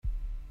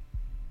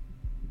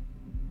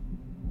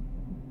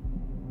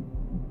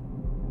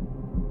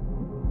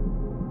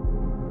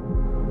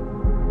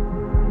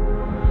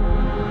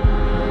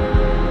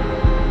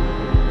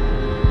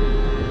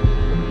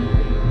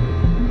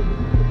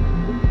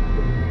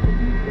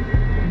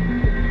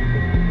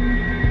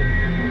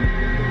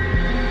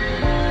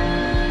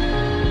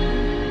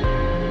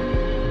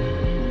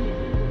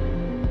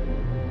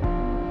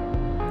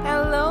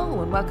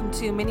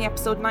welcome to mini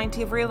episode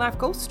 90 of Real Life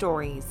Ghost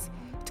Stories.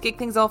 To kick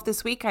things off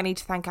this week, I need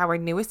to thank our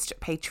newest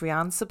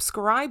Patreon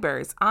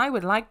subscribers. I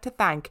would like to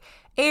thank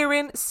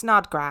Erin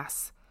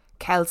Snodgrass,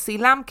 Kelsey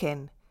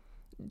Lampkin,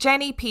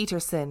 Jenny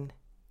Peterson,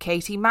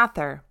 Katie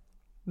Mather,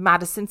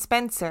 Madison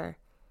Spencer,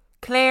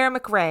 Claire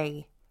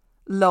McRae,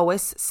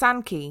 Lois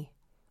Sankey,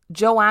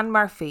 Joanne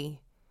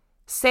Murphy,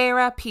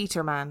 Sarah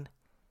Peterman,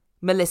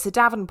 Melissa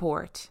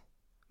Davenport,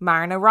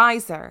 Marna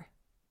Reiser,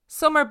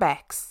 Summer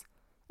Becks,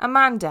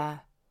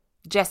 Amanda,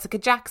 Jessica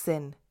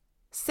Jackson,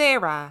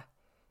 Sarah,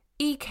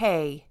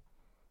 E.K.,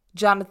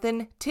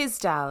 Jonathan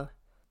Tisdall,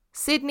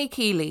 Sydney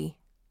Keeley,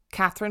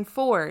 Catherine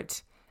Ford,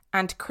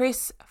 and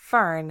Chris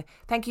Fern.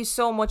 Thank you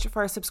so much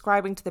for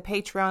subscribing to the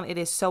Patreon. It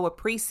is so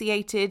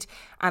appreciated,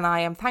 and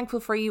I am thankful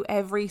for you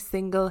every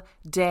single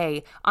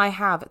day. I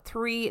have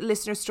 3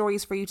 listener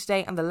stories for you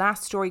today, and the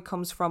last story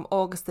comes from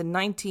August the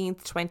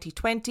 19th,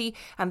 2020,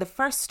 and the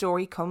first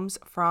story comes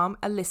from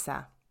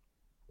Alyssa.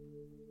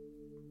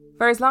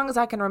 For as long as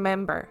I can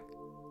remember,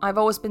 I've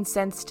always been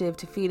sensitive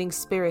to feeling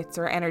spirits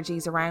or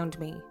energies around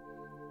me.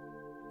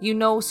 You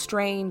know,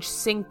 strange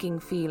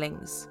sinking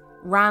feelings,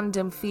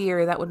 random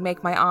fear that would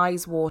make my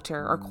eyes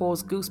water or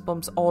cause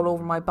goosebumps all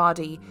over my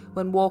body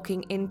when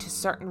walking into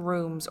certain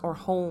rooms or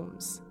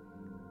homes.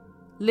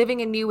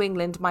 Living in New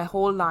England my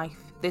whole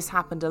life, this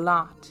happened a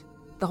lot.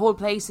 The whole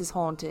place is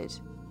haunted.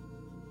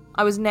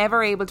 I was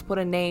never able to put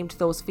a name to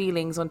those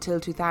feelings until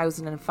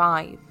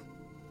 2005.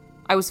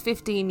 I was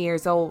 15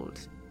 years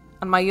old,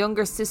 and my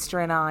younger sister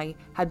and I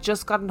had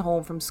just gotten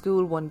home from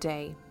school one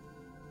day.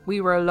 We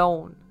were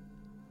alone.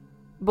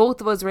 Both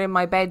of us were in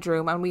my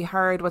bedroom and we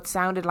heard what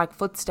sounded like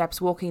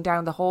footsteps walking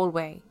down the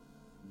hallway.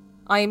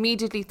 I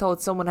immediately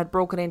thought someone had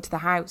broken into the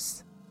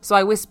house, so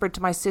I whispered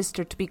to my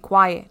sister to be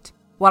quiet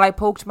while I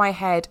poked my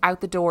head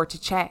out the door to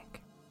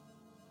check.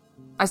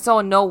 I saw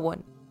no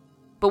one,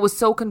 but was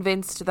so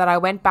convinced that I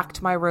went back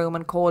to my room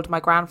and called my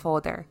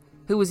grandfather,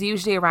 who was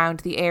usually around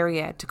the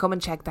area, to come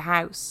and check the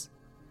house.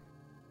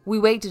 We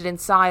waited in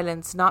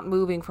silence, not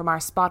moving from our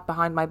spot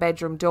behind my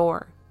bedroom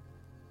door.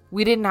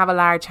 We didn't have a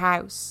large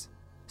house,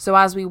 so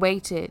as we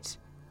waited,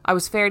 I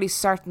was fairly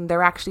certain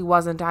there actually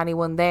wasn't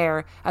anyone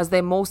there, as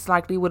they most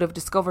likely would have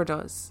discovered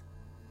us.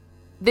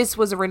 This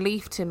was a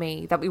relief to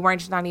me that we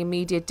weren't in any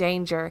immediate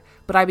danger,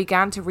 but I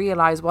began to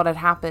realise what had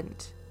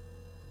happened.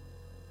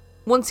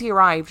 Once he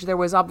arrived, there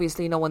was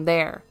obviously no one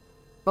there,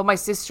 but my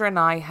sister and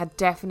I had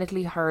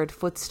definitely heard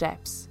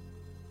footsteps.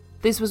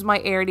 This was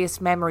my earliest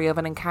memory of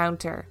an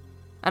encounter,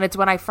 and it's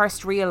when I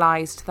first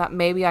realised that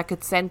maybe I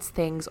could sense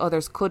things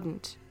others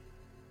couldn't.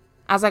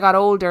 As I got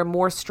older,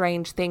 more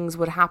strange things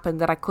would happen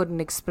that I couldn't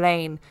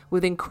explain,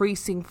 with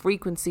increasing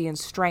frequency and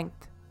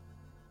strength.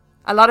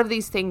 A lot of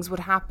these things would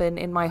happen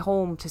in my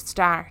home to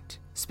start,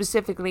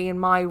 specifically in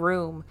my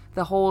room,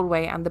 the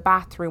hallway and the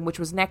bathroom which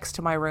was next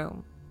to my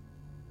room.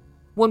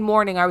 One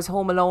morning I was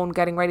home alone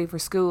getting ready for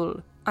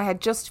school. I had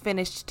just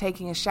finished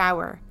taking a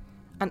shower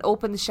and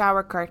opened the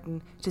shower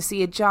curtain to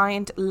see a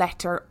giant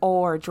letter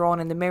R drawn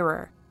in the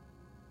mirror.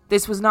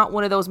 This was not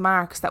one of those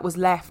marks that was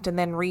left and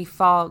then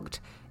refogged.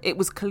 It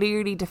was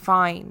clearly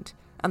defined,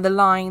 and the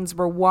lines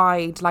were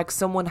wide, like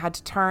someone had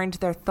turned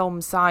their thumb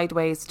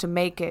sideways to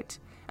make it,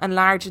 and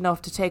large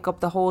enough to take up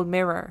the whole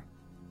mirror.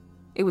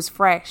 It was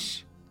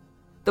fresh.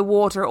 The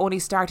water only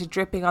started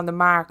dripping on the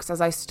marks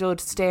as I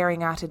stood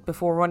staring at it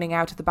before running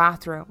out of the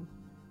bathroom.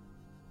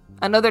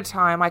 Another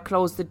time I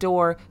closed the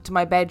door to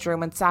my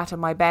bedroom and sat on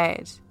my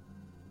bed.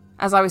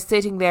 As I was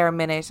sitting there a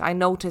minute, I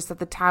noticed that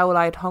the towel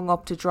I had hung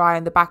up to dry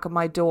on the back of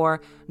my door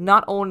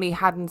not only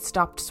hadn't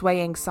stopped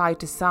swaying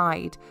side to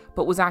side,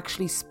 but was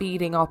actually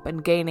speeding up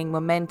and gaining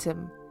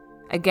momentum.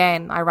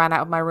 Again, I ran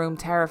out of my room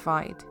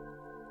terrified.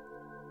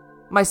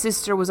 My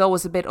sister was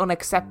always a bit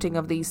unaccepting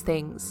of these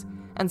things,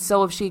 and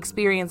so if she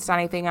experienced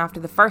anything after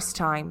the first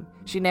time,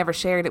 she never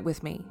shared it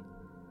with me.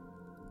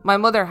 My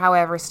mother,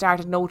 however,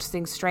 started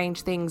noticing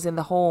strange things in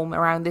the home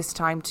around this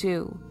time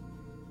too.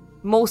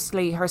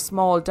 Mostly her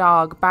small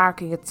dog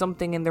barking at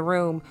something in the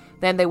room,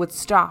 then they would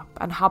stop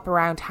and hop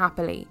around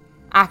happily,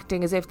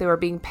 acting as if they were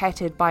being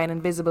petted by an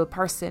invisible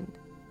person.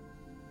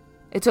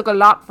 It took a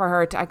lot for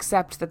her to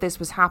accept that this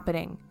was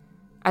happening,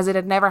 as it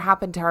had never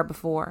happened to her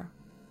before.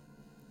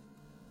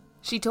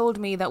 She told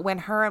me that when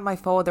her and my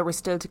father were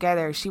still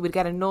together, she would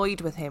get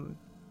annoyed with him,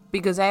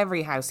 because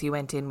every house he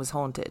went in was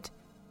haunted.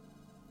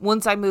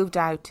 Once I moved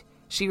out,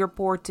 she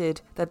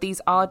reported that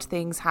these odd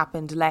things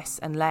happened less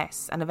and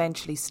less and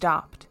eventually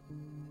stopped.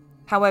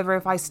 However,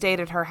 if I stayed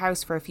at her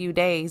house for a few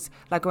days,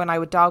 like when I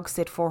would dog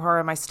sit for her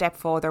and my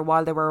stepfather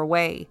while they were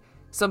away,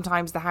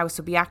 sometimes the house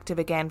would be active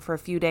again for a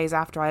few days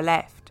after I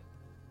left.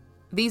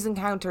 These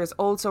encounters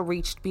also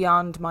reached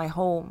beyond my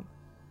home.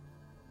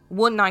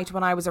 One night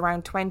when I was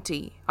around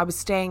 20, I was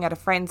staying at a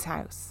friend's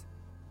house.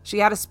 She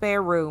had a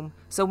spare room,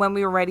 so when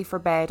we were ready for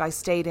bed, I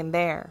stayed in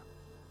there.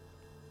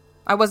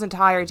 I wasn't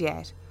tired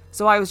yet,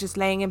 so I was just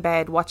laying in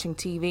bed watching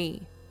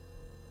TV,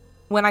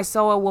 when I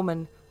saw a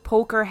woman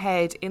poke her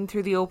head in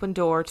through the open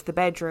door to the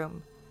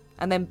bedroom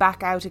and then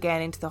back out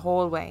again into the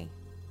hallway.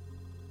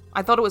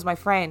 I thought it was my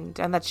friend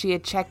and that she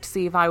had checked to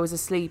see if I was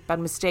asleep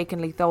and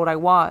mistakenly thought I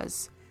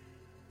was.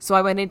 So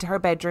I went into her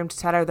bedroom to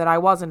tell her that I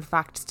was in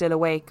fact still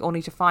awake,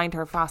 only to find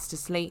her fast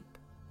asleep.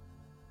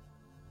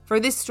 For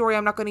this story,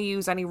 I'm not going to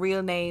use any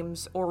real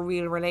names or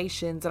real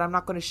relations, and I'm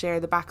not going to share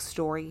the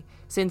backstory,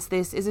 since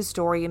this is a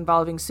story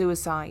involving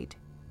suicide.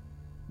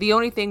 The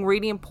only thing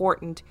really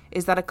important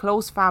is that a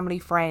close family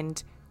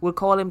friend, we'll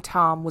call him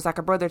Tom, was like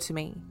a brother to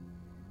me.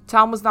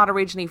 Tom was not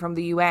originally from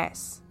the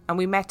US, and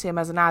we met him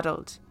as an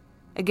adult.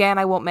 Again,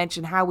 I won't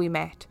mention how we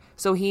met,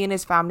 so he and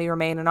his family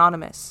remain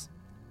anonymous.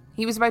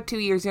 He was about 2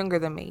 years younger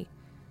than me,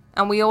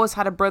 and we always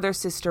had a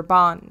brother-sister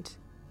bond.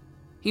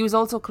 He was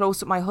also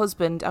close with my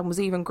husband and was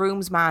even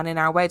groomsman in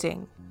our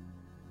wedding.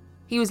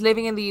 He was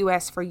living in the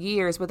US for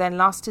years, but then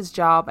lost his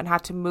job and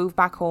had to move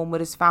back home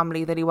with his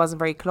family that he wasn't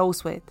very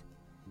close with.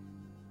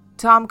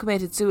 Tom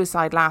committed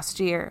suicide last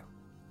year.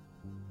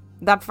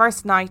 That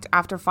first night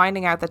after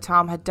finding out that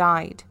Tom had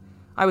died,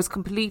 I was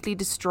completely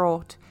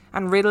distraught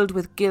and riddled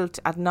with guilt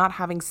at not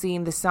having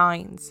seen the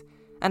signs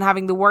and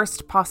having the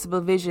worst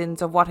possible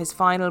visions of what his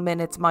final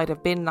minutes might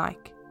have been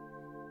like.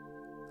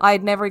 I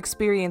had never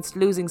experienced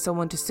losing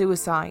someone to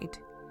suicide,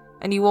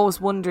 and you always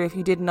wonder if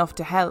you did enough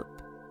to help.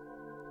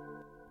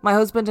 My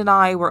husband and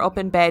I were up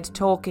in bed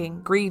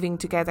talking, grieving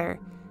together,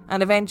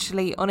 and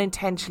eventually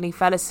unintentionally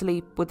fell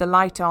asleep with the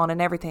light on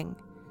and everything.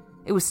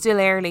 It was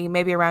still early,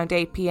 maybe around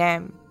 8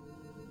 p.m.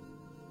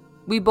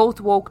 We both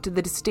woke to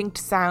the distinct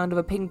sound of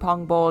a ping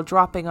pong ball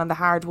dropping on the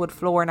hardwood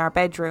floor in our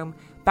bedroom,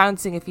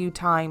 bouncing a few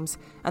times,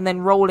 and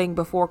then rolling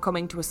before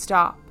coming to a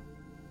stop.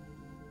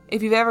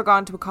 If you've ever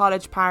gone to a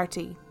college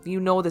party, you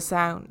know the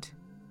sound.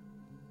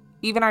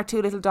 Even our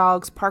 2 little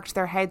dogs perked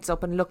their heads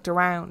up and looked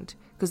around,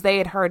 because they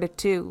had heard it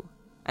too,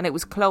 and it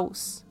was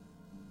close.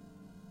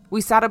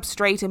 We sat up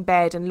straight in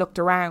bed and looked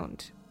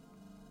around.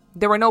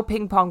 There were no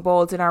ping pong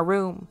balls in our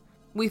room.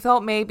 We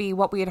thought maybe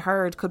what we had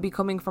heard could be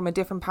coming from a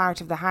different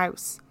part of the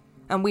house,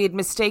 and we had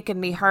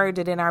mistakenly heard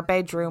it in our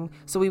bedroom,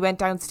 so we went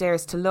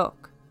downstairs to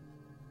look.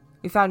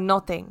 We found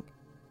nothing.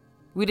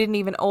 We didn't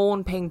even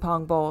own ping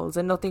pong balls,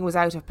 and nothing was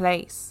out of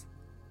place.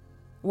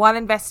 While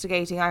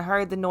investigating, I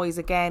heard the noise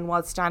again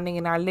while standing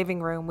in our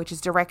living room, which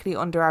is directly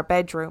under our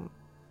bedroom.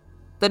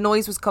 The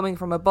noise was coming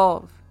from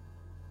above,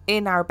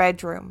 in our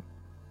bedroom.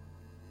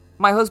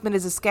 My husband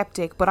is a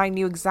skeptic, but I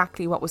knew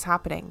exactly what was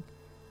happening.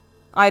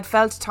 I had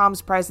felt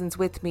Tom's presence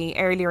with me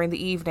earlier in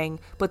the evening,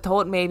 but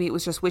thought maybe it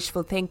was just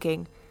wishful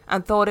thinking,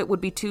 and thought it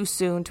would be too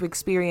soon to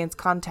experience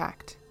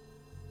contact.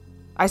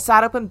 I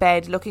sat up in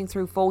bed looking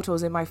through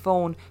photos in my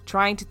phone,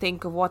 trying to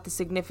think of what the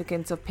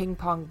significance of ping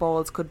pong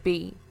balls could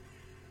be.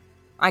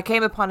 I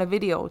came upon a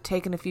video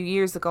taken a few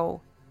years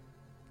ago.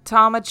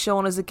 Tom had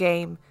shown us a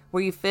game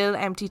where you fill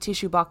empty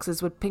tissue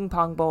boxes with ping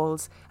pong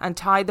balls and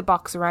tie the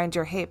box around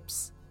your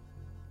hips.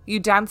 You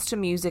dance to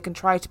music and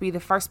try to be the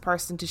first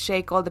person to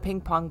shake all the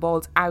ping pong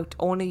balls out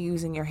only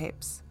using your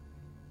hips.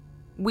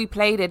 We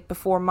played it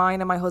before mine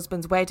and my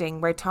husband's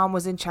wedding, where Tom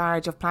was in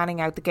charge of planning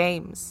out the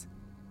games.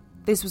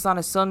 This was on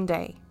a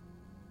Sunday.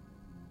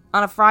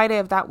 On a Friday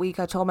of that week,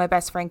 I told my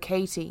best friend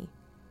Katie.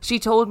 She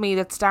told me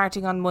that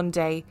starting on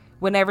Monday,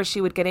 whenever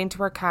she would get into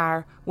her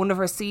car, one of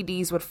her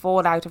CDs would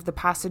fall out of the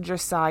passenger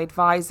side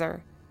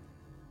visor.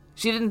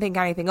 She didn't think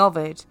anything of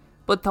it,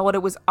 but thought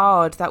it was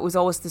odd that it was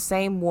always the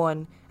same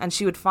one, and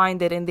she would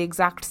find it in the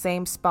exact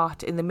same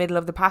spot in the middle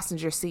of the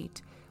passenger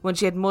seat, when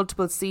she had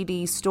multiple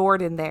CDs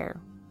stored in there.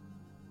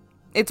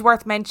 It's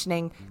worth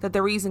mentioning that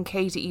the reason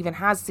Katie even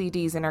has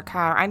CDs in her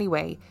car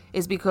anyway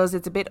is because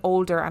it's a bit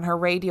older and her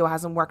radio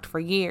hasn't worked for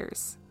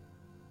years.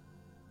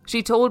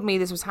 She told me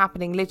this was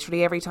happening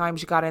literally every time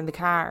she got in the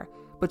car,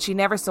 but she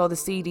never saw the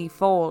CD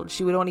fall.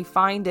 She would only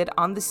find it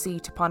on the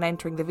seat upon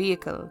entering the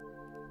vehicle.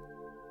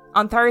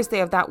 On Thursday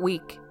of that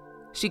week,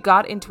 she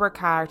got into her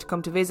car to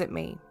come to visit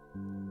me,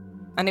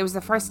 and it was the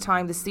first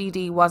time the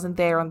CD wasn't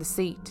there on the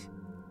seat.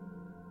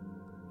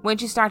 When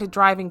she started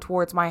driving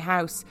towards my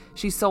house,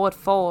 she saw it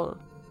fall,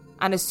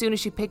 and as soon as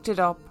she picked it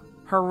up,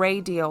 her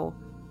radio,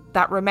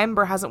 that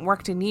remember hasn't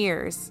worked in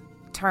years,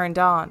 turned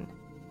on.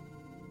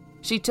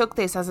 She took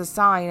this as a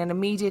sign and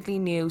immediately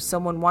knew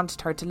someone wanted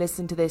her to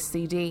listen to this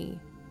CD.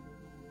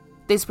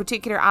 This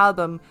particular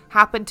album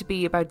happened to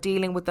be about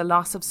dealing with the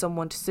loss of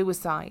someone to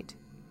suicide.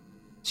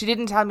 She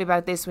didn't tell me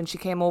about this when she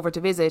came over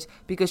to visit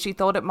because she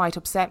thought it might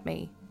upset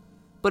me,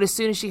 but as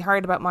soon as she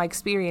heard about my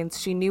experience,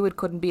 she knew it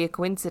couldn't be a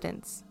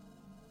coincidence.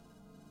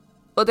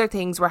 Other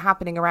things were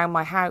happening around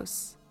my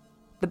house.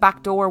 The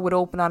back door would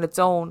open on its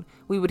own.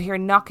 We would hear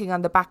knocking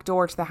on the back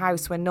door to the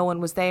house when no one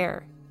was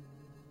there.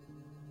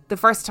 The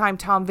first time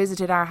Tom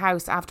visited our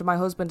house after my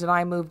husband and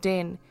I moved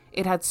in,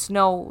 it had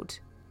snowed.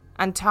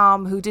 And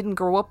Tom, who didn't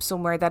grow up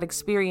somewhere that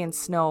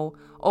experienced snow,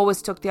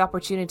 always took the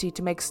opportunity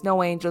to make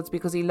snow angels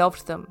because he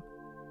loved them.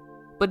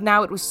 But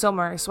now it was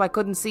summer, so I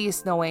couldn't see a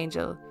snow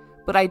angel,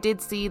 but I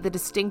did see the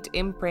distinct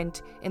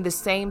imprint in the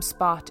same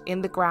spot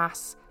in the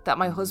grass that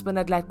my husband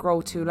had let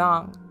grow too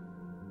long.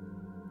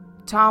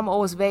 Tom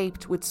always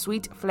vaped with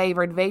sweet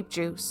flavoured vape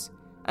juice,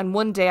 and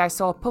one day I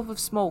saw a puff of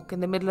smoke in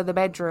the middle of the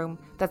bedroom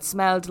that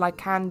smelled like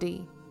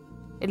candy.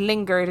 It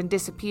lingered and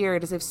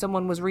disappeared as if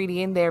someone was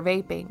really in there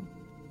vaping.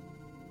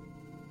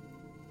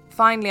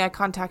 Finally, I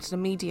contacted a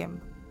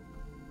medium.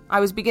 I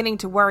was beginning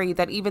to worry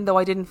that even though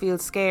I didn't feel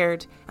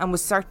scared and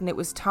was certain it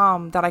was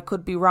Tom, that I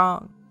could be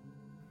wrong.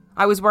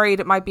 I was worried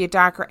it might be a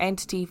darker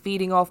entity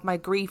feeding off my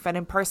grief and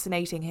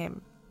impersonating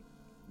him.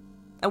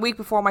 A week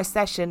before my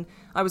session,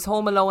 I was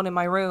home alone in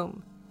my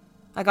room.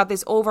 I got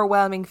this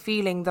overwhelming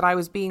feeling that I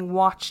was being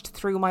watched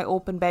through my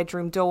open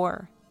bedroom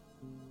door.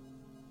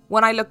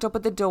 When I looked up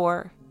at the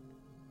door,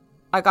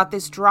 I got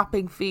this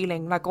dropping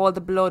feeling like all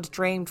the blood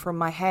drained from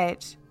my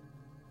head.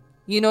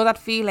 You know that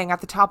feeling at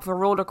the top of a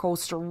roller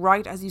coaster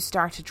right as you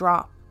start to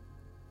drop?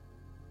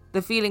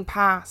 The feeling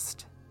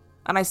passed,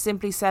 and I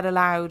simply said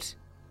aloud,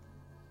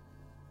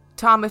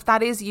 "Tom, if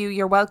that is you,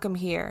 you're welcome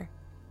here,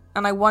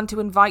 and I want to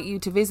invite you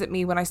to visit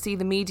me when I see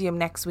the medium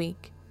next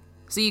week,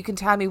 so you can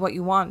tell me what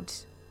you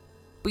want.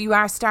 But you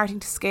are starting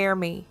to scare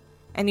me,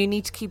 and you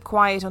need to keep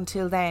quiet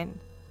until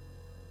then.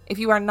 If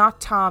you are not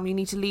Tom, you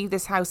need to leave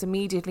this house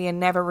immediately and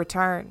never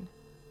return."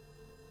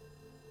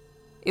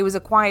 It was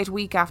a quiet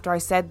week after I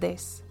said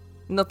this.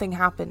 Nothing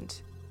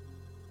happened.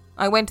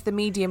 I went to the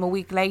medium a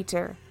week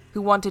later,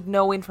 who wanted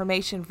no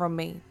information from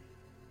me.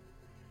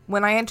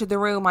 When I entered the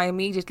room, I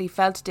immediately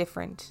felt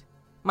different.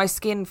 My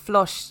skin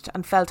flushed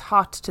and felt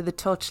hot to the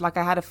touch like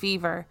I had a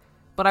fever,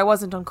 but I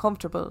wasn't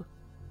uncomfortable.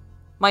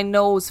 My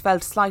nose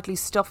felt slightly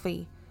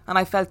stuffy, and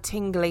I felt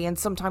tingly and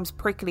sometimes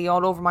prickly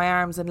all over my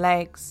arms and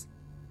legs.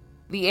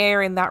 The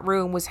air in that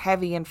room was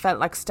heavy and felt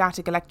like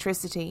static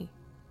electricity.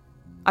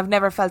 I've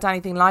never felt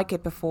anything like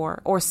it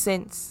before, or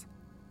since.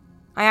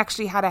 I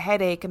actually had a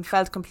headache and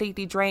felt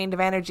completely drained of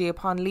energy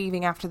upon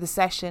leaving after the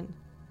session.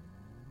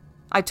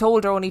 I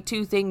told her only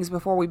 2 things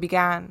before we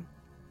began.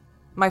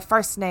 My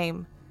first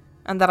name,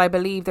 and that I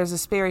believe there's a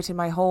spirit in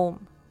my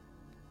home.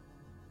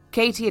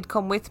 Katie had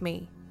come with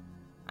me,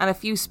 and a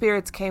few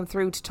spirits came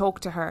through to talk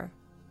to her.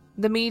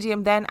 The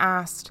medium then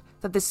asked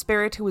that the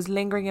spirit who was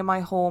lingering in my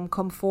home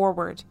come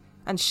forward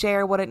and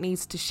share what it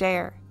needs to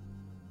share.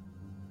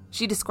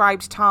 She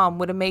described Tom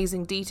with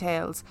amazing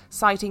details,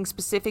 citing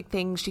specific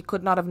things she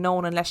could not have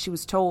known unless she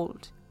was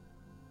told.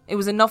 It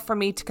was enough for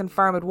me to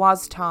confirm it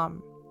was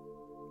Tom.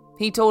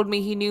 He told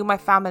me he knew my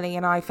family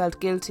and I felt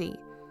guilty,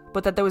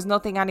 but that there was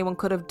nothing anyone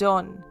could have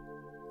done.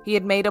 He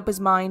had made up his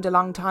mind a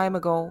long time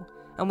ago,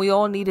 and we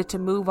all needed to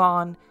move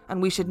on,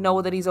 and we should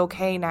know that he's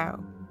okay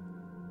now.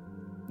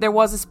 There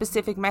was a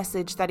specific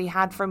message that he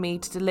had for me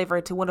to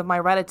deliver to one of my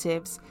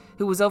relatives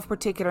who was of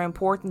particular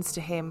importance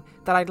to him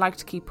that I'd like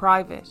to keep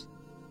private.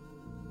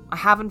 I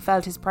haven't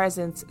felt his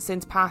presence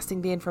since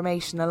passing the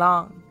information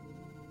along.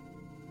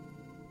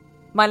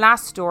 My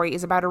last story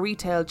is about a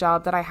retail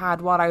job that I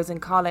had while I was in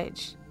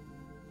college.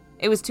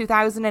 It was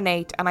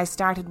 2008 and I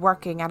started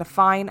working at a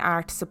fine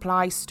art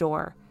supply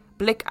store,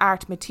 Blick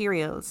Art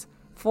Materials,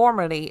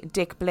 formerly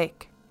Dick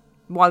Blick,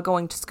 while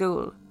going to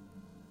school.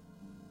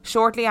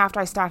 Shortly after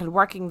I started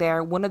working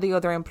there, one of the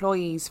other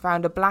employees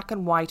found a black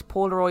and white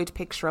Polaroid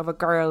picture of a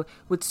girl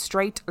with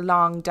straight,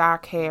 long,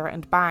 dark hair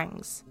and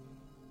bangs.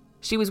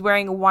 She was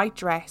wearing a white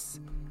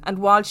dress, and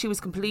while she was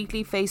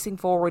completely facing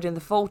forward in the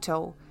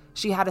photo,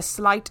 she had a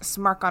slight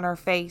smirk on her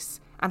face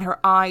and her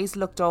eyes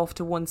looked off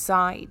to one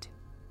side.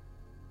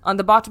 On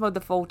the bottom of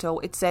the photo,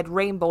 it said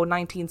Rainbow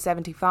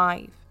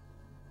 1975.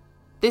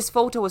 This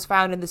photo was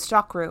found in the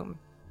stockroom,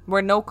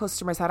 where no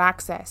customers had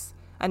access,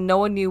 and no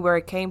one knew where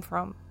it came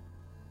from.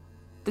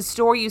 The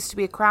store used to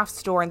be a craft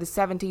store in the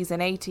 70s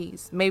and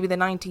 80s, maybe the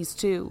 90s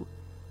too.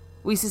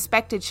 We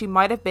suspected she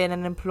might have been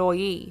an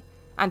employee,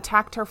 and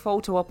tacked her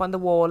photo up on the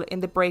wall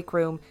in the break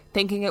room,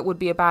 thinking it would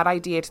be a bad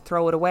idea to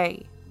throw it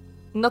away.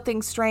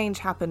 Nothing strange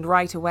happened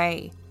right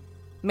away.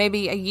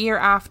 Maybe a year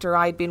after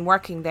I'd been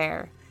working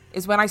there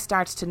is when I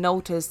started to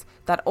notice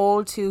that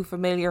all too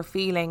familiar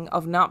feeling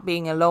of not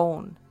being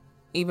alone,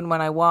 even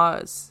when I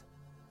was.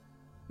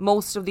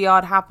 Most of the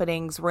odd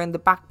happenings were in the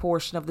back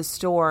portion of the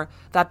store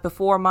that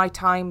before my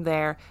time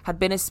there had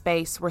been a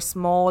space where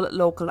small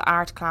local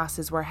art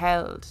classes were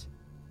held.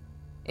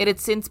 It had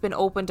since been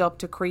opened up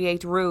to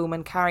create room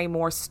and carry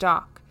more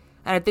stock,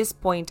 and at this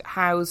point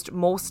housed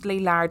mostly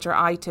larger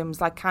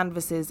items like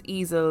canvases,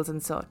 easels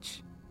and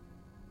such.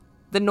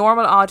 The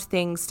normal odd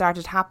things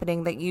started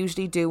happening that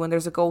usually do when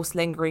there's a ghost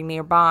lingering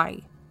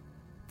nearby.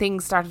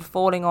 Things started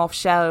falling off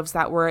shelves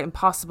that were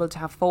impossible to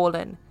have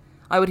fallen.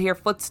 I would hear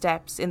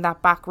footsteps in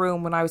that back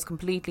room when I was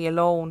completely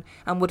alone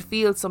and would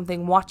feel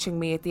something watching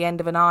me at the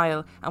end of an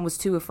aisle and was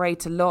too afraid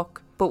to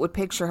look, but would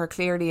picture her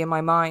clearly in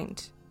my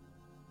mind.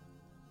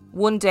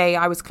 One day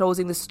I was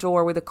closing the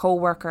store with a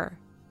co-worker.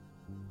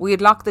 We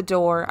had locked the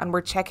door and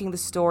were checking the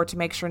store to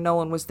make sure no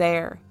one was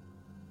there.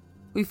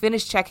 We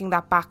finished checking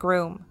that back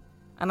room,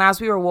 and as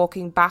we were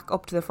walking back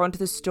up to the front of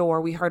the store,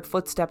 we heard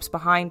footsteps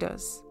behind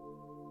us.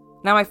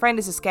 Now my friend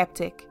is a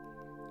skeptic,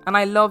 and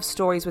I love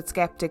stories with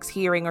skeptics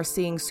hearing or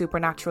seeing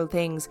supernatural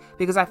things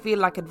because I feel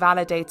like it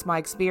validates my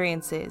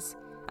experiences,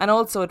 and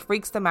also it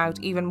freaks them out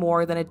even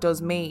more than it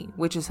does me,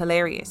 which is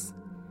hilarious.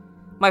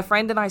 My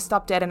friend and I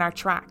stopped dead in our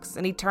tracks,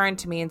 and he turned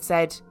to me and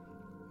said,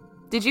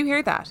 "Did you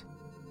hear that?"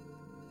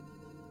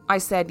 I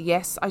said,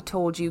 "Yes, I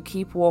told you,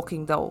 keep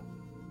walking though."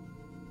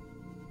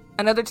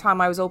 Another time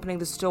I was opening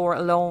the store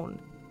alone.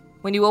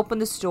 When you open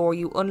the store,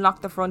 you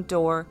unlock the front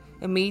door,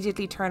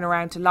 immediately turn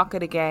around to lock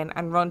it again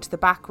and run to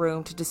the back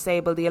room to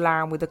disable the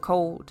alarm with a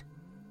code.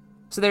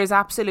 So there is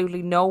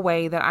absolutely no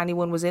way that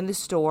anyone was in the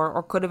store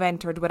or could have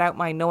entered without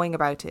my knowing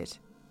about it.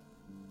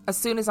 As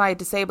soon as I had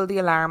disabled the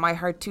alarm, I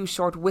heard 2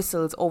 short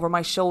whistles over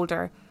my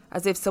shoulder,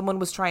 as if someone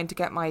was trying to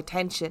get my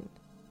attention.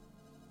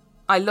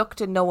 I looked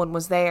and no one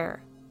was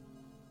there.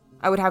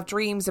 I would have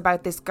dreams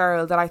about this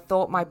girl that I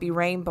thought might be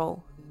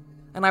Rainbow,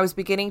 and I was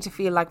beginning to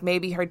feel like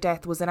maybe her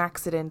death was an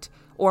accident,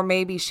 or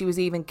maybe she was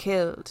even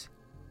killed.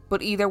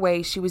 But either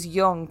way, she was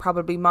young,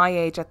 probably my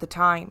age at the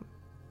time.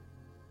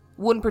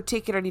 One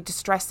particularly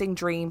distressing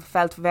dream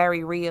felt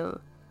very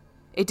real.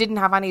 It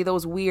didn't have any of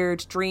those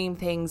weird dream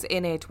things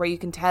in it where you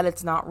can tell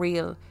it's not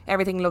real.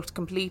 Everything looked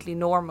completely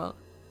normal.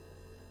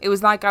 It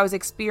was like I was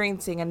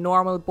experiencing a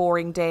normal,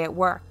 boring day at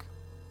work.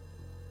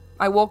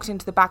 I walked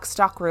into the back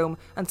stockroom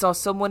and saw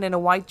someone in a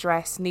white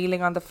dress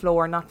kneeling on the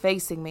floor, not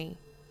facing me.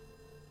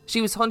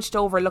 She was hunched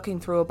over looking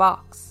through a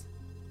box.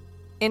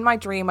 In my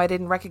dream, I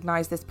didn't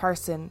recognise this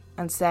person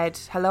and said,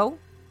 "Hello?"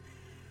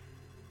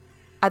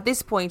 At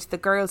this point, the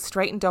girl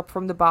straightened up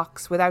from the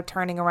box without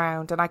turning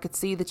around, and I could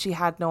see that she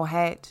had no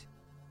head.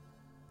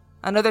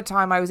 Another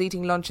time I was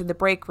eating lunch in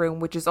the break room,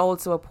 which is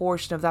also a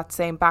portion of that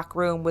same back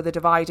room with a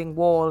dividing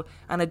wall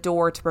and a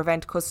door to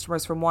prevent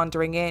customers from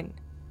wandering in.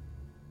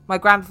 My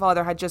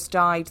grandfather had just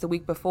died the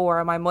week before,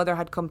 and my mother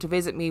had come to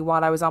visit me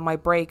while I was on my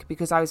break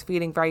because I was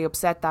feeling very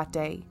upset that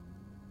day.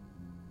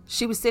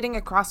 She was sitting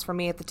across from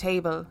me at the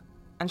table,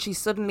 and she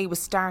suddenly was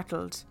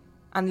startled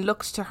and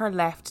looked to her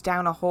left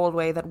down a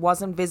hallway that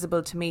wasn't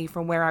visible to me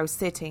from where I was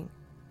sitting.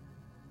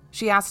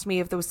 She asked me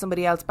if there was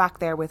somebody else back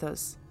there with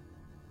us.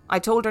 I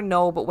told her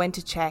no, but went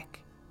to check,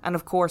 and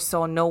of course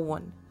saw no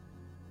one.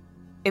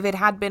 If it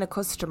had been a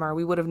customer,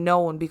 we would have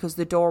known because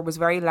the door was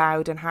very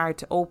loud and hard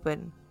to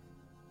open,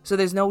 so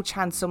there's no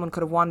chance someone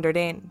could have wandered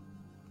in.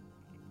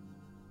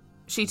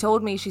 She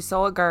told me she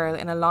saw a girl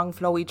in a long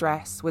flowy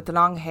dress with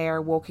long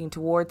hair walking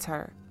towards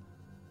her.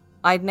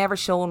 I'd never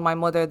shown my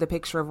mother the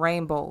picture of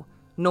Rainbow,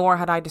 nor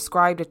had I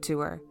described it to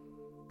her,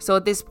 so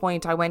at this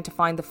point I went to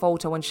find the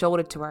photo and showed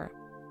it to her.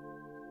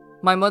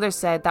 My mother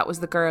said that was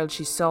the girl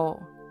she saw.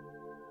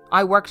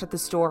 I worked at the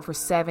store for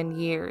 7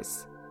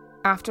 years.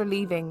 After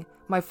leaving,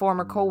 my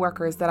former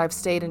co-workers that I've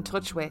stayed in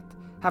touch with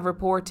have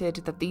reported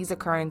that these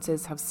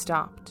occurrences have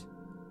stopped.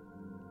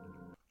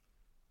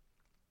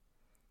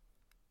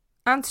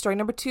 And story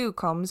number 2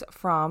 comes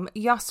from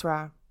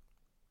Yasra.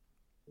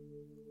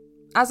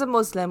 As a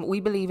Muslim, we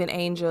believe in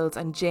angels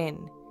and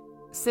jinn.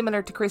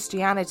 Similar to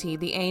Christianity,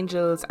 the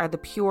angels are the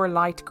pure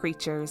light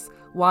creatures,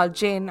 while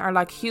jinn are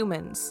like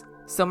humans.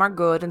 Some are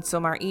good and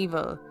some are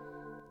evil.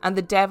 And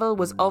the devil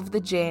was of the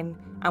jinn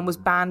and was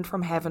banned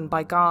from heaven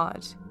by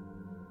God.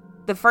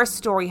 The first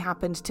story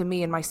happened to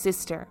me and my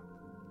sister.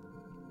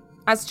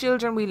 As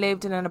children, we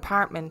lived in an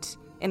apartment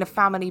in a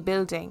family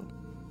building.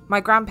 My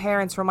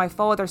grandparents from my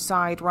father's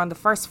side were on the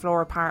first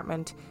floor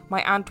apartment,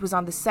 my aunt was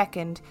on the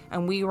second,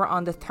 and we were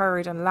on the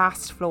third and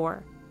last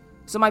floor.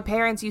 So my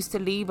parents used to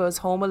leave us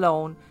home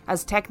alone,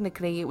 as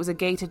technically it was a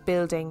gated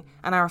building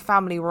and our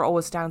family were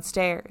always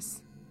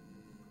downstairs.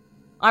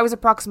 I was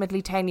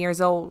approximately 10 years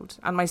old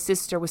and my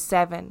sister was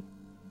 7.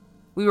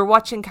 We were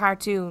watching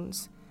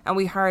cartoons and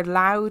we heard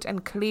loud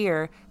and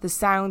clear the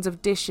sounds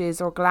of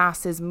dishes or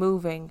glasses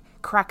moving,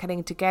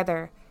 crackling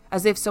together,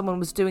 as if someone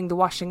was doing the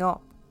washing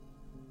up.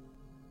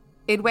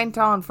 It went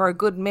on for a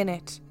good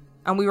minute,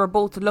 and we were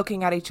both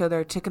looking at each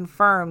other to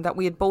confirm that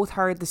we had both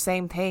heard the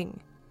same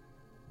thing.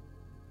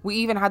 We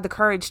even had the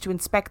courage to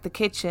inspect the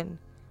kitchen,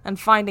 and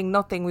finding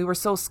nothing, we were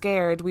so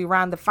scared we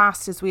ran the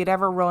fastest we had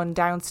ever run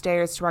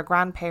downstairs to our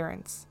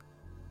grandparents.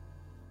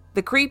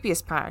 The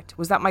creepiest part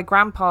was that my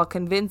grandpa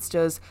convinced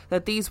us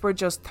that these were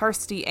just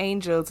thirsty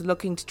angels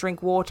looking to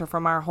drink water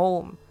from our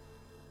home,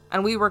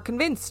 and we were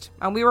convinced,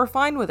 and we were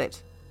fine with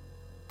it.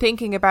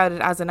 Thinking about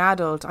it as an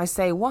adult, I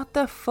say, what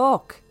the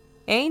fuck?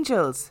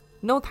 Angels?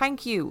 No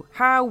thank you.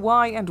 How,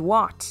 why and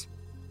what?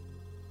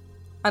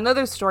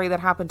 Another story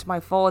that happened to my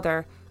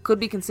father could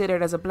be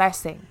considered as a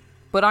blessing,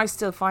 but I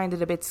still find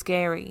it a bit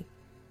scary.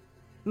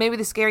 Maybe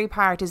the scary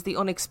part is the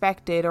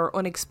unexpected or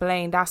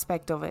unexplained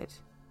aspect of it.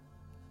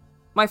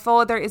 My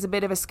father is a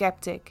bit of a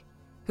skeptic,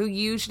 who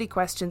usually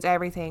questions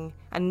everything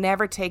and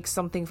never takes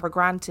something for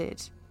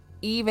granted,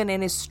 even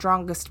in his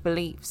strongest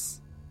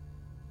beliefs.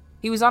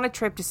 He was on a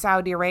trip to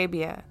Saudi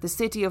Arabia, the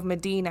city of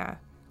Medina,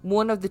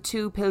 one of the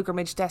 2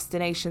 pilgrimage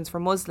destinations for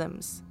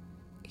Muslims.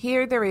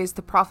 Here there is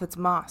the Prophet's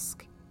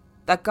Mosque,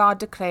 that God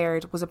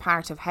declared was a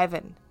part of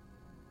heaven.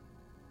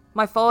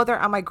 My father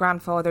and my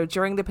grandfather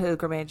during the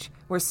pilgrimage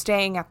were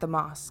staying at the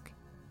mosque,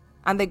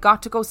 and they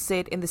got to go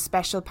sit in the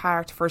special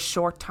part for a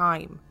short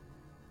time.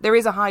 There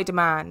is a high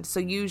demand,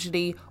 so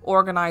usually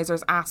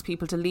organisers ask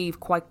people to leave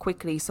quite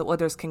quickly so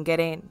others can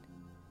get in.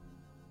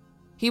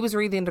 He was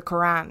reading the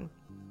Quran,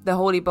 the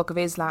holy book of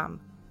Islam,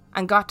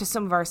 and got to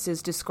some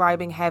verses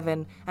describing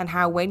heaven and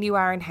how when you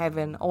are in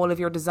heaven, all of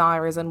your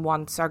desires and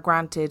wants are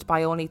granted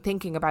by only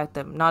thinking about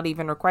them, not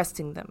even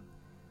requesting them.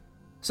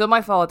 So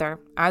my father,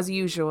 as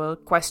usual,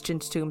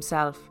 questioned to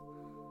himself,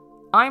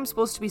 I'm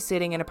supposed to be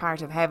sitting in a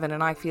part of heaven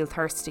and I feel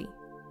thirsty.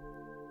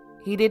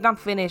 He did not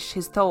finish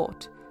his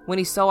thought when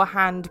he saw a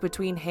hand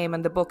between him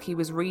and the book he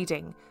was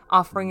reading,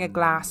 offering a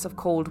glass of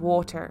cold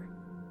water.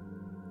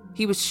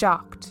 He was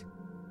shocked,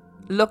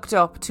 looked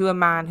up to a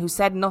man who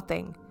said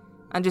nothing,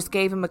 and just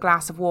gave him a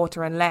glass of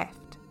water and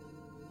left.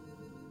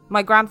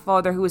 My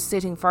grandfather, who was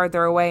sitting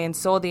further away and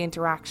saw the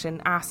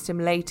interaction, asked him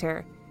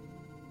later,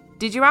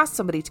 "Did you ask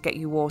somebody to get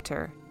you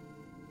water?"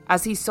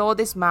 As he saw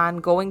this man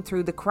going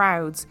through the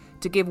crowds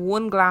to give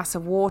one glass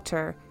of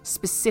water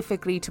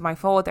specifically to my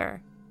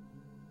father.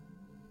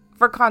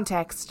 For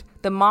context,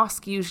 the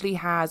mosque usually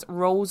has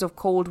rows of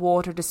cold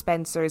water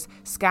dispensers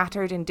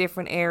scattered in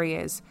different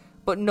areas,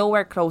 but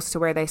nowhere close to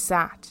where they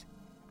sat.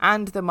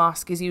 And the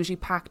mosque is usually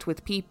packed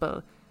with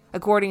people.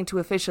 According to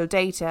official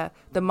data,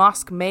 the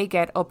mosque may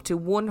get up to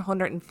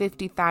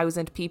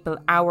 150,000 people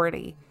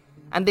hourly,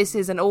 and this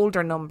is an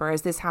older number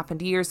as this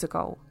happened years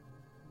ago.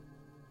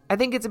 I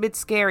think it's a bit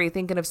scary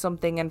thinking of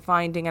something and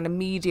finding an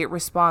immediate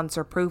response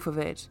or proof of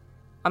it.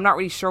 I'm not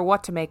really sure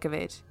what to make of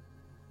it.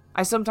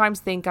 I sometimes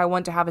think I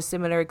want to have a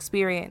similar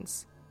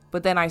experience,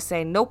 but then I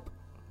say, nope,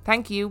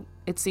 thank you,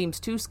 it seems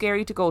too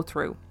scary to go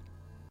through.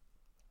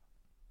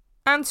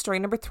 And story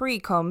number 3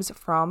 comes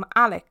from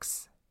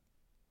Alex.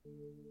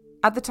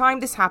 At the time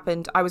this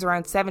happened, I was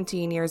around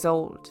 17 years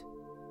old.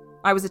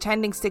 I was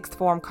attending 6th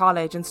form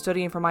college and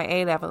studying for my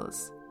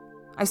A-levels.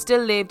 I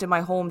still lived in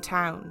my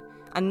hometown,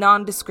 a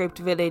nondescript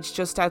village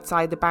just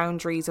outside the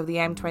boundaries of the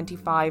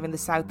M25 in the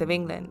south of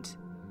England.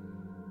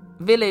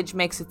 Village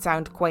makes it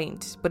sound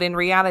quaint, but in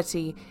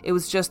reality it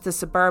was just the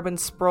suburban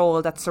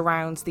sprawl that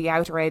surrounds the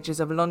outer edges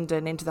of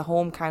London into the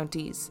home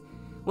counties,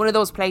 one of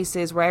those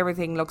places where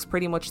everything looks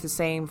pretty much the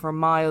same for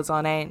miles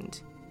on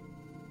end.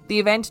 The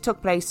event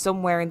took place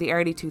somewhere in the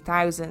early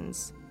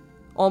 2000s.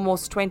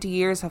 Almost 20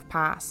 years have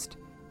passed,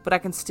 but I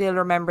can still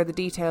remember the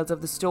details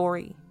of the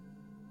story.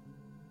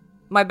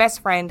 My best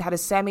friend had a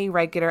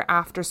semi-regular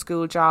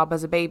after-school job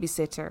as a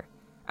babysitter,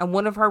 and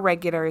one of her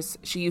regulars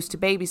she used to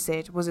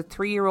babysit was a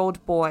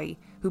 3-year-old boy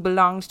who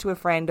belonged to a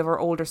friend of her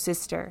older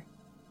sister.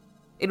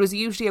 It was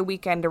usually a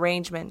weekend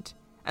arrangement,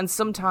 and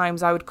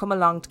sometimes I would come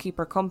along to keep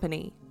her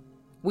company.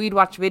 We'd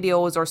watch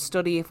videos or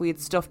study if we had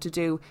stuff to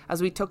do,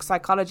 as we took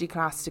psychology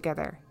class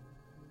together.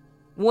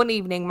 One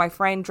evening my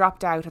friend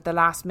dropped out at the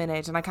last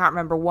minute and I can't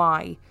remember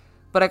why,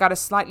 but I got a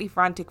slightly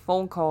frantic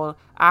phone call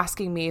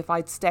asking me if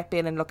I'd step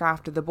in and look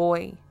after the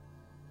boy.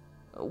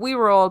 We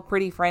were all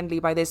pretty friendly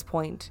by this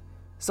point,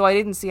 so I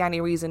didn't see any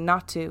reason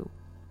not to.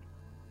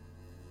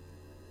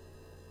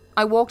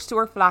 I walked to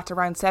her flat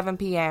around 7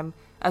 p.m.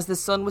 as the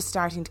sun was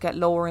starting to get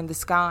lower in the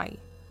sky.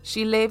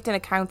 She lived in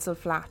a council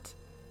flat,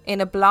 in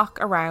a block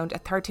around a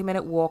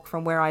 30-minute walk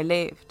from where I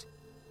lived.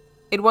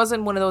 It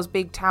wasn't one of those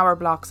big tower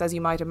blocks as you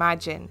might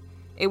imagine.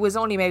 It was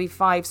only maybe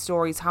 5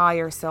 stories high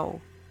or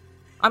so.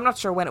 I'm not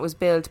sure when it was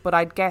built, but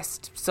I'd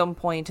guessed some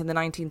point in the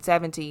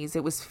 1970s.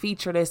 It was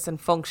featureless and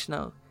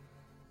functional.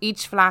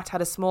 Each flat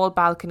had a small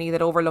balcony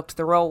that overlooked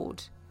the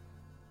road.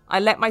 I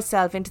let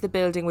myself into the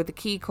building with the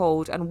key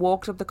code and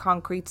walked up the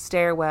concrete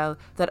stairwell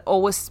that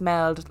always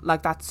smelled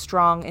like that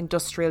strong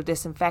industrial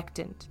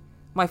disinfectant,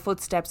 my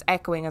footsteps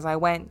echoing as I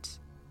went.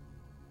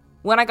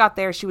 When I got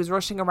there, she was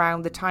rushing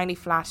around the tiny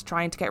flat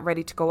trying to get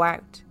ready to go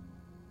out.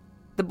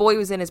 The boy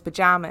was in his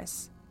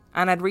pyjamas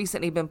and had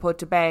recently been put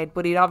to bed,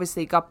 but he'd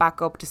obviously got back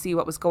up to see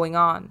what was going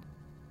on.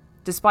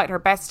 Despite her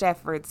best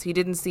efforts, he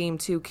didn't seem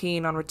too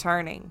keen on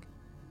returning.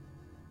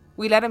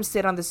 We let him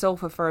sit on the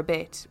sofa for a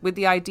bit, with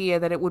the idea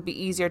that it would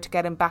be easier to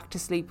get him back to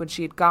sleep when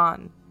she had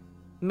gone.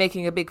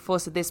 Making a big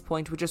fuss at this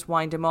point would just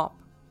wind him up.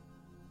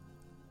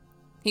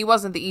 He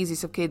wasn't the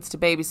easiest of kids to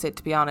babysit,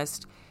 to be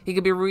honest. He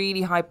could be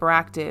really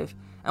hyperactive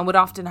and would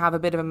often have a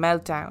bit of a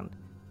meltdown,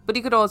 but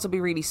he could also be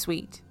really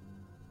sweet.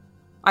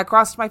 I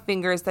crossed my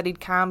fingers that he'd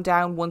calm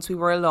down once we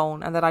were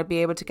alone and that I'd be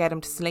able to get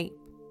him to sleep.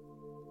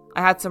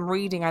 I had some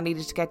reading I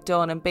needed to get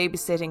done and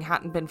babysitting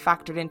hadn't been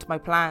factored into my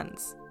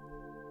plans.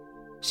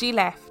 She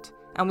left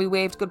and we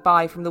waved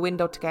goodbye from the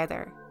window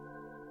together.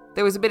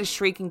 There was a bit of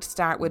shrieking to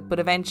start with, but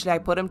eventually I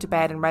put him to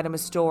bed and read him a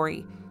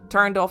story,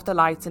 turned off the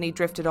lights and he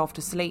drifted off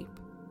to sleep.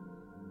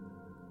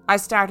 I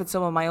started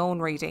some of my own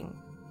reading.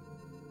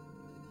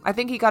 I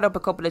think he got up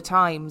a couple of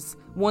times.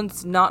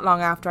 Once, not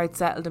long after I'd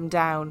settled him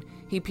down,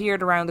 he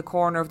peered around the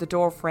corner of the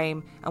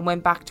doorframe and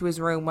went back to his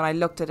room when I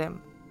looked at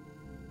him.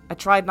 I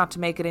tried not to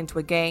make it into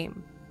a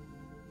game.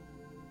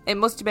 It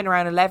must have been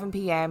around 11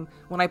 p.m.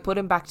 when I put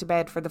him back to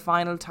bed for the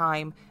final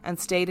time and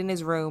stayed in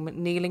his room,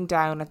 kneeling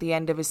down at the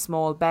end of his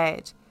small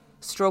bed,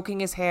 stroking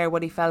his hair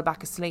when he fell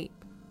back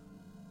asleep.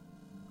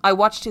 I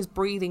watched his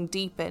breathing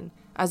deepen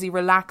as he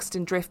relaxed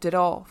and drifted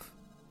off.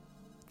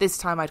 This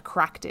time I'd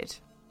cracked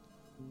it.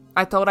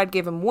 I thought I'd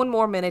give him one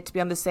more minute to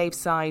be on the safe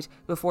side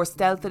before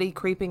stealthily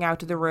creeping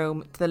out of the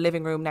room to the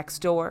living room next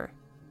door.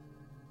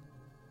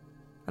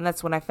 And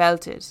that's when I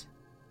felt it.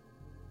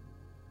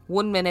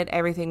 1 minute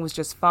everything was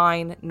just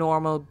fine,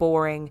 normal,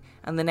 boring,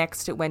 and the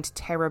next it went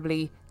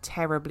terribly,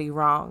 terribly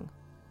wrong.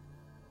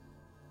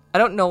 I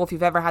don't know if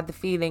you've ever had the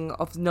feeling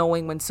of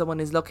knowing when someone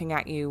is looking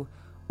at you,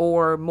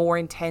 or more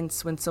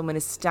intense when someone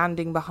is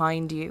standing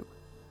behind you.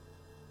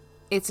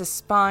 It's a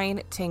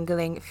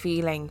spine-tingling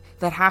feeling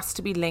that has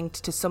to be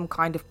linked to some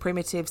kind of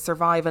primitive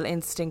survival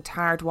instinct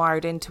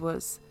hardwired into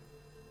us.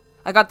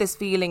 I got this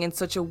feeling in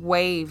such a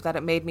wave that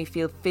it made me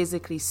feel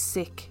physically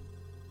sick.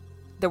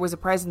 There was a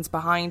presence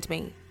behind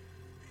me,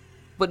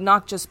 but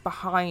not just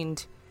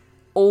behind,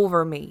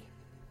 over me,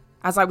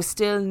 as I was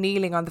still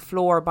kneeling on the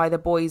floor by the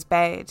boy's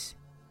bed.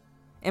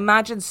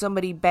 Imagine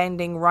somebody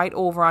bending right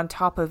over on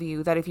top of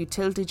you that if you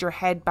tilted your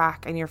head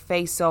back and your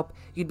face up,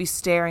 you'd be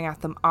staring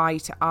at them eye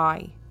to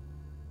eye.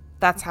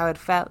 That's how it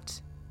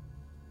felt.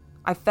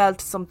 I felt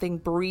something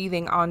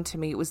breathing onto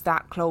me. It was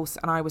that close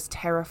and I was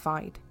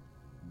terrified.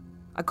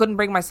 I couldn't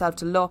bring myself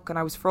to look and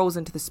I was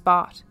frozen to the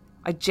spot.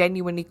 I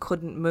genuinely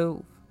couldn't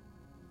move.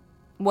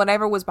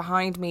 Whatever was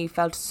behind me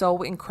felt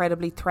so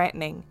incredibly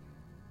threatening,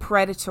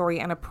 predatory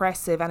and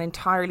oppressive and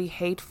entirely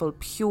hateful,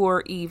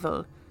 pure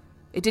evil.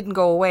 It didn't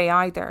go away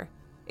either.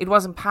 It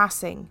wasn't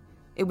passing.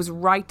 It was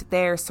right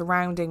there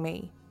surrounding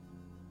me.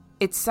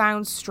 It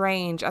sounds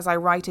strange as I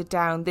write it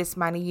down this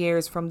many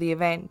years from the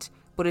event,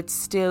 but it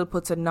still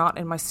puts a knot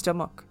in my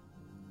stomach.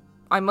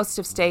 I must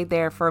have stayed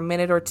there for a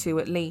minute or two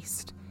at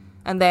least,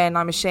 and then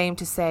I'm ashamed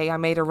to say I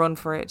made a run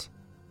for it.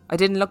 I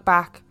didn't look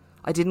back.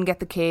 I didn't get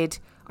the kid.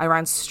 I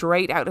ran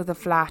straight out of the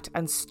flat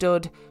and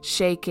stood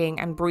shaking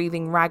and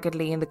breathing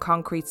raggedly in the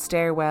concrete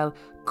stairwell,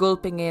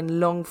 gulping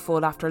in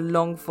lungful after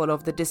lungful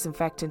of the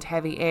disinfectant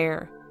heavy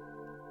air.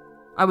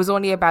 I was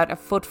only about a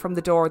foot from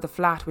the door of the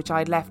flat which I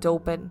had left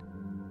open.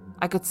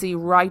 I could see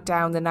right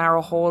down the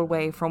narrow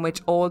hallway from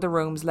which all the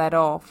rooms led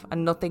off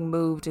and nothing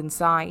moved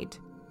inside.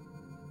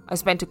 I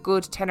spent a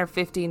good 10 or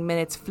 15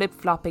 minutes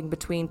flip-flopping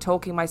between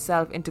talking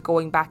myself into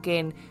going back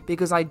in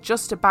because I'd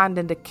just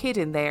abandoned a kid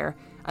in there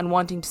and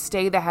wanting to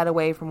stay the hell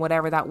away from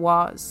whatever that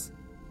was.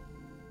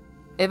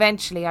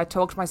 Eventually, I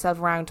talked myself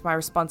around to my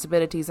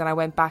responsibilities and I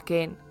went back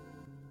in.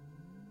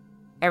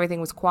 Everything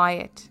was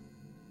quiet.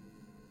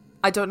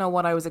 I don't know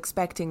what I was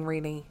expecting,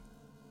 really.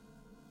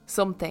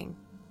 Something,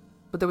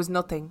 but there was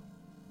nothing.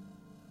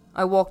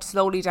 I walked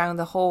slowly down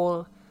the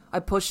hall. I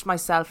pushed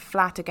myself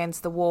flat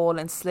against the wall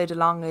and slid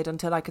along it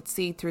until I could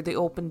see through the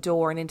open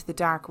door and into the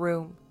dark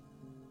room.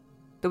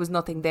 There was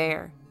nothing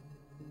there.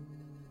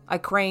 I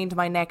craned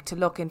my neck to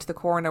look into the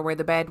corner where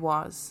the bed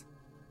was.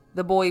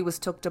 The boy was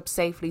tucked up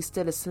safely,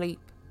 still asleep.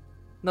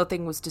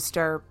 Nothing was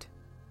disturbed.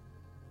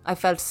 I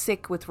felt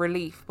sick with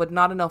relief, but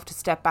not enough to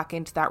step back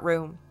into that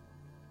room.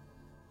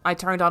 I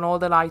turned on all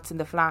the lights in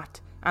the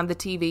flat and the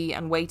TV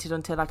and waited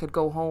until I could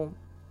go home.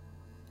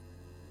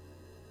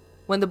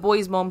 When the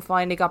boy's mum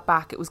finally got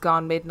back, it was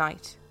gone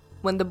midnight.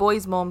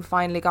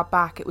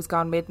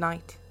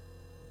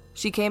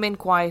 She came in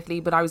quietly,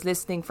 but I was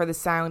listening for the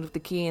sound of the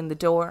key in the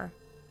door.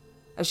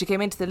 As she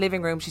came into the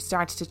living room, she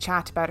started to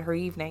chat about her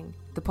evening,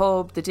 the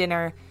pub, the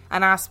dinner,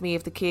 and asked me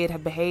if the kid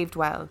had behaved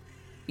well.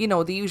 You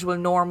know, the usual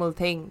normal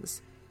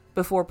things,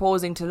 before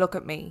pausing to look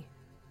at me.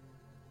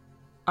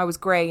 I was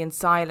grey and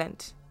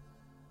silent.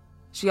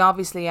 She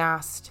obviously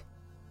asked,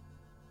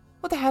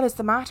 "What the hell is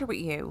the matter with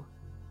you?"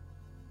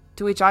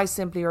 To which I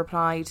simply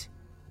replied,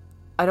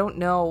 "I don't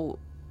know.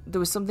 There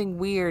was something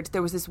weird.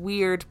 There was this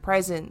weird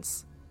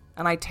presence."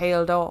 And I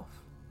tailed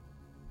off.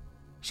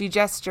 She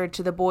gestured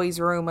to the boy's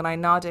room and I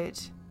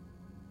nodded.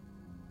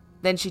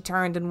 Then she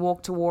turned and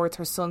walked towards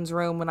her son's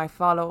room and I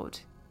followed.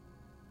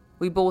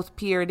 We both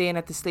peered in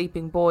at the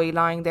sleeping boy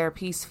lying there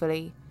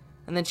peacefully,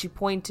 and then she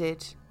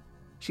pointed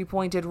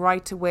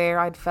right to where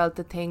I'd felt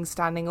the thing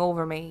standing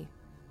over me,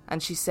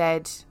 and she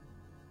said,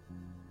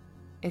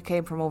 "It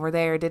came from over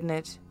there, didn't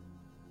it?"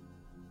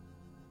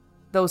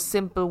 Those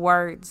simple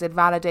words, it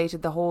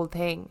validated the whole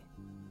thing.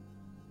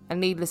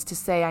 And needless to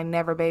say, I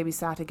never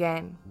babysat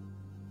again.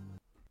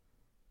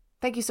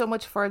 Thank you so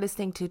much for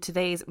listening to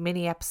today's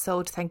mini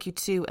episode. Thank you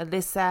to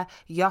Alyssa,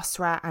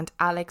 Yosra and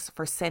Alex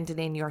for sending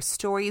in your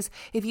stories.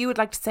 If you would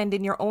like to send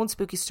in your own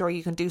spooky story,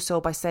 you can do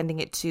so by sending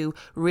it to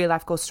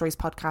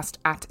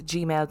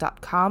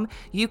reallifeghoststoriespodcast@gmail.com.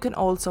 You can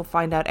also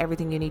find out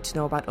everything you need to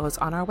know about us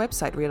on our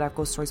website,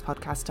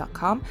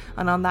 reallifeghoststoriespodcast.com.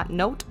 And on that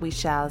note, we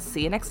shall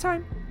see you next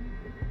time.